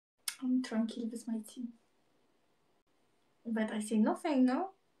I'm tranquille with my tea. But I say nothing,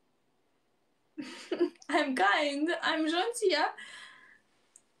 no? I'm kind, I'm gentille.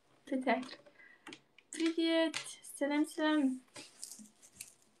 Peut-être. Привет, salam salam.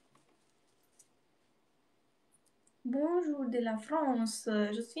 Bonjour de la France.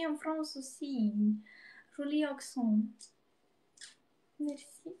 Je suis en France aussi. Joli accent.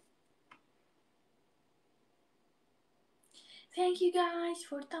 Merci. Thank you guys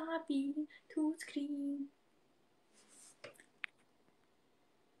for tapping to screen.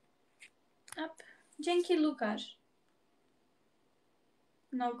 Up. Dzięki Lukasz.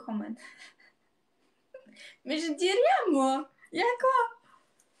 No comment. Mais je dis rien moi. Y'a quoi?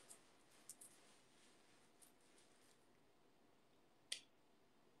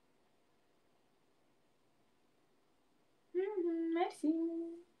 Merci.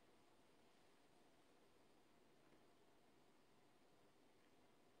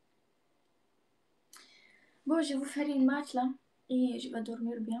 Bon, je vais vous faire une match là. Et je vais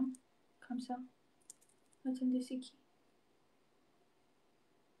dormir bien. Comme ça. Attendez, c'est qui?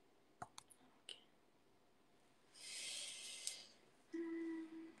 Ok.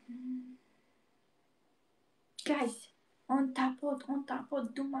 Guys, on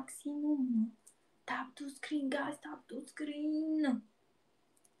tapote du maximum. Tap to screen, guys, tap to screen.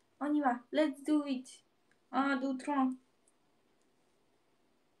 On y va, let's do it. 1, 2, 3.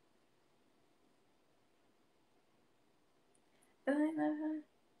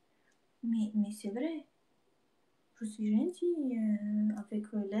 Mais c'est vrai. Je suis gentille avec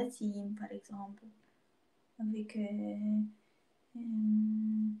la team, par exemple. Avec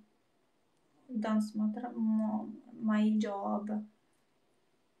dans my job.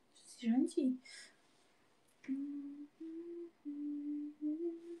 Je suis gentille.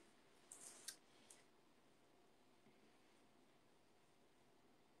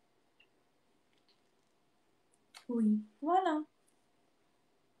 Oui, voilà.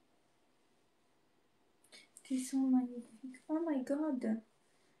 Ils sont magnifiques. Oh my god.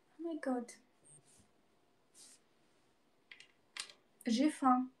 Oh my god. J'ai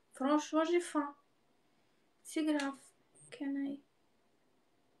faim. Franchement, j'ai faim. C'est grave. Can I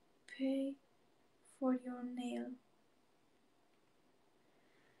pay for your nail?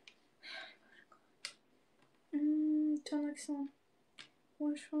 Ton accent.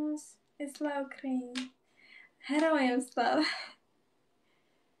 Bonne chance. It's la Ukraine. Героям слава.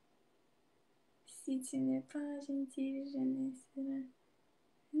 Si tu n'es pas gentil, je ne serai.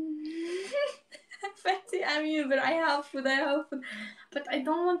 Fatty, I'm you, but I have food. But I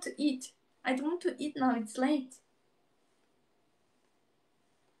don't want to eat. I don't want to eat now, it's late.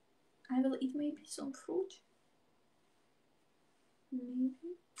 I will eat maybe some fruit.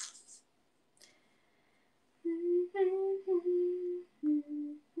 Maybe.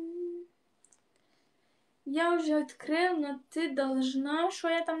 Я уже открыл, но ты должна... Что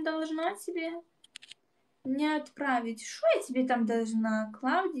я там должна тебе? Не отправить. Что я тебе там должна?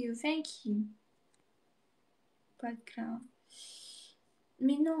 Клаудию, thank you. Background.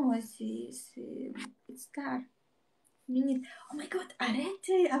 Mais non, it's tard. You need... Oh my god,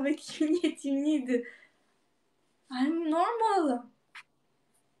 arrêtez avec you need. I'm normal.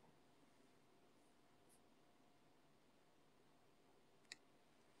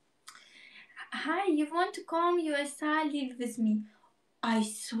 Hi, you want to come USA live with me? I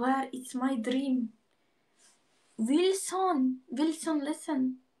swear it's my dream. Wilson,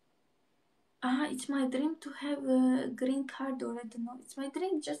 listen. It's my dream to have a green card, or I don't know. It's my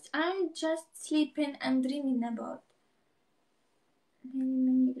dream. I'm just sleeping and dreaming about.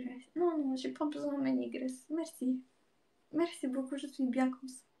 Many grace. Non, j'ai pas besoin de many grace. Merci. Merci beaucoup, je suis bien comme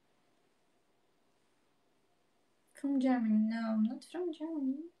ça. From Germany. No, not from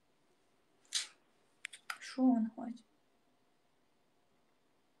Germany. Что он хочет?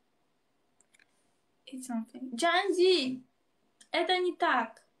 It's something. Джанди! Это не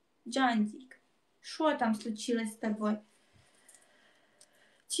так. Джандик. Что там случилось с тобой?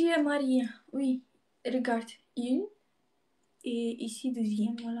 Tu es mariée. Oui. Regarde. Une. Et ici,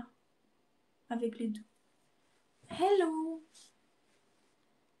 deuxième, voilà. Avec les deux. Hello.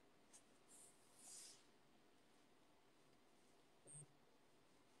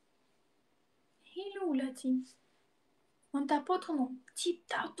 Hello, Lati. On tapote ou non? Type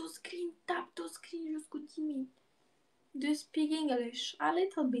tap to screen jusqu'au 10 000. Do you speak English? A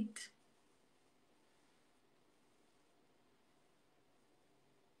little bit.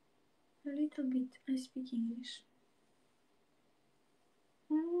 A little bit. I speak English.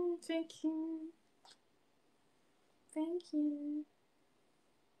 Thank you. Thank you.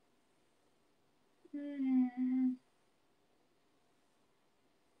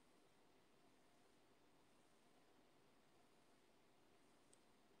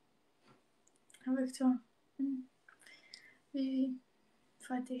 avec toi. Oui,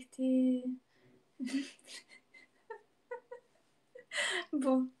 fatigué.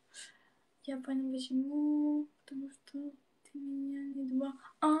 Bon, я по ним почему, потому что ты меня не два.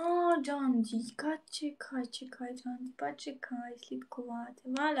 Джанди, чекай, Джанди, почекай, слідкувати.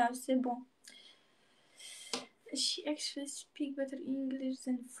 Voilà, c'est bon. She actually speak better English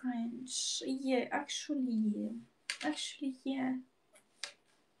than French. Yeah, actually, yeah.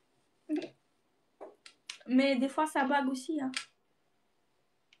 Mais des fois, ça bug aussi, hein.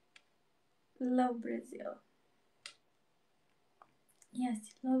 Love Brazil. Yes,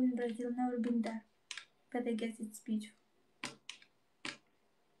 love in Brazil. Never been there, but I guess it's beautiful.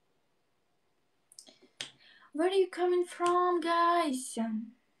 Where are you coming from, guys?